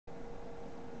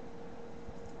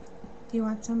Do you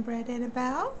want some bread,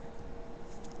 Annabelle?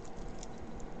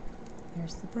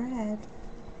 There's the bread.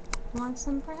 You want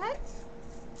some bread?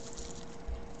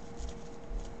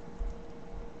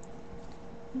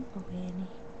 Here you go, Annie.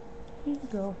 Here you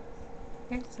go.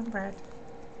 Here's some bread.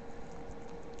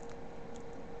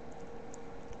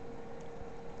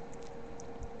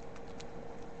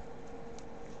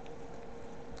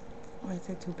 Or is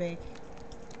it too big?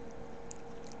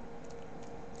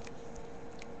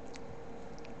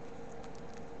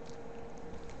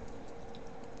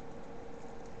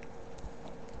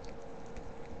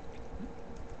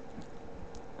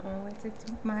 Oh, is it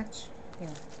too much? Here.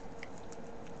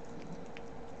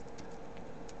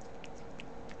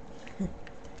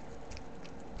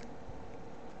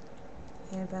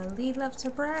 Annabel Lee loves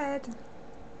her bread.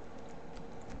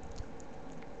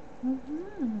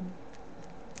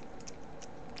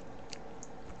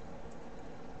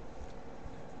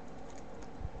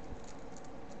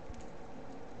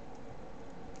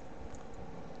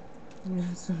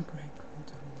 There's some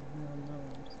breadcrumbs on your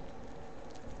nose.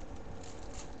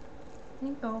 Here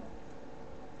you go.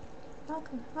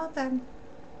 Okay, all done.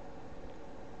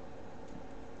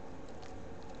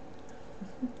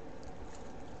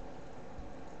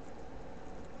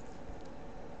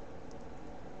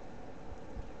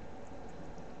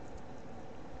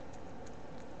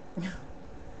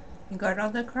 You got all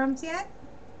the crumbs yet?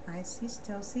 I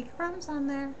still see crumbs on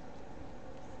there.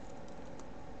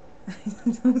 I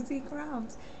don't see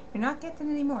crumbs. You're not getting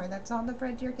any more. That's all the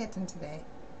bread you're getting today.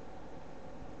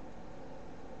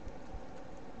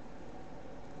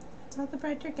 That's all the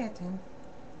bread you're getting.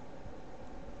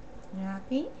 You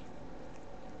happy?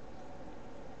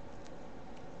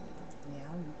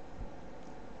 Yum.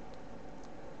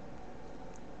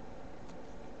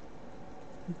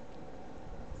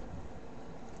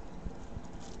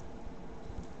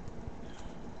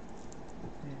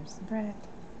 There's the bread.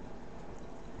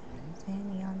 There's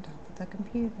Annie on top of the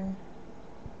computer.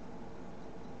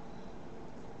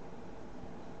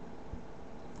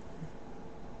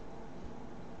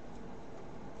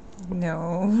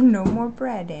 No, no more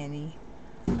bread, Annie.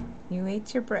 You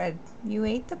ate your bread. You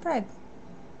ate the bread.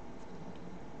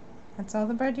 That's all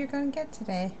the bread you're going to get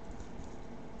today.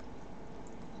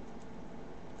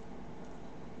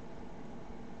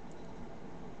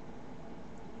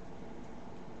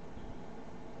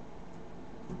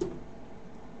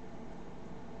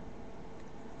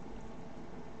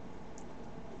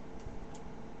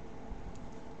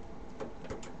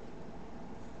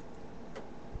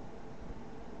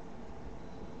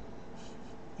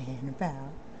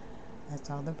 Annabelle, that's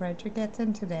all the bread you're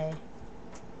getting today.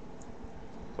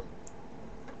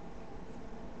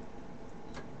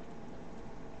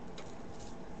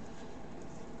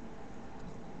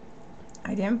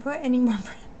 I didn't put any more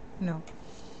bread. No.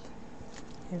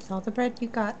 Here's all the bread you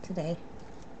got today.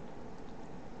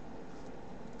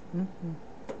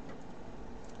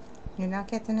 You're not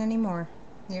getting any more.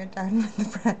 You're done with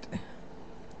the bread.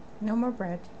 No more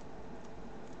bread.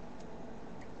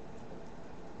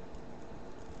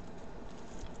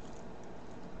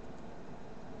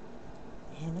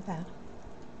 Annabelle.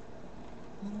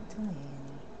 Little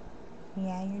Annie.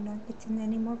 Yeah, you're not getting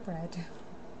any more bread.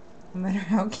 No matter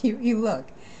how cute you look.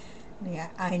 Yeah,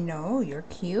 I know, you're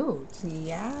cute.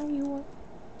 Yeah, you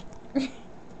are.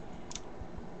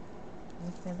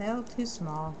 It's a little too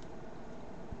small.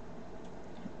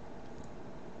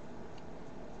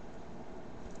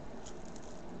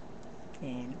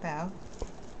 Annabelle.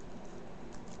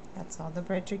 That's all the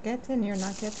bread you're getting. You're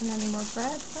not getting any more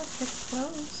bread. Look, it's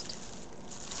closed.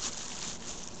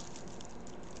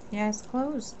 Yeah, it's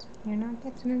closed. You're not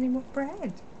getting any more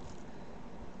bread.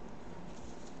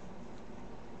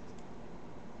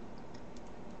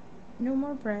 No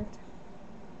more bread.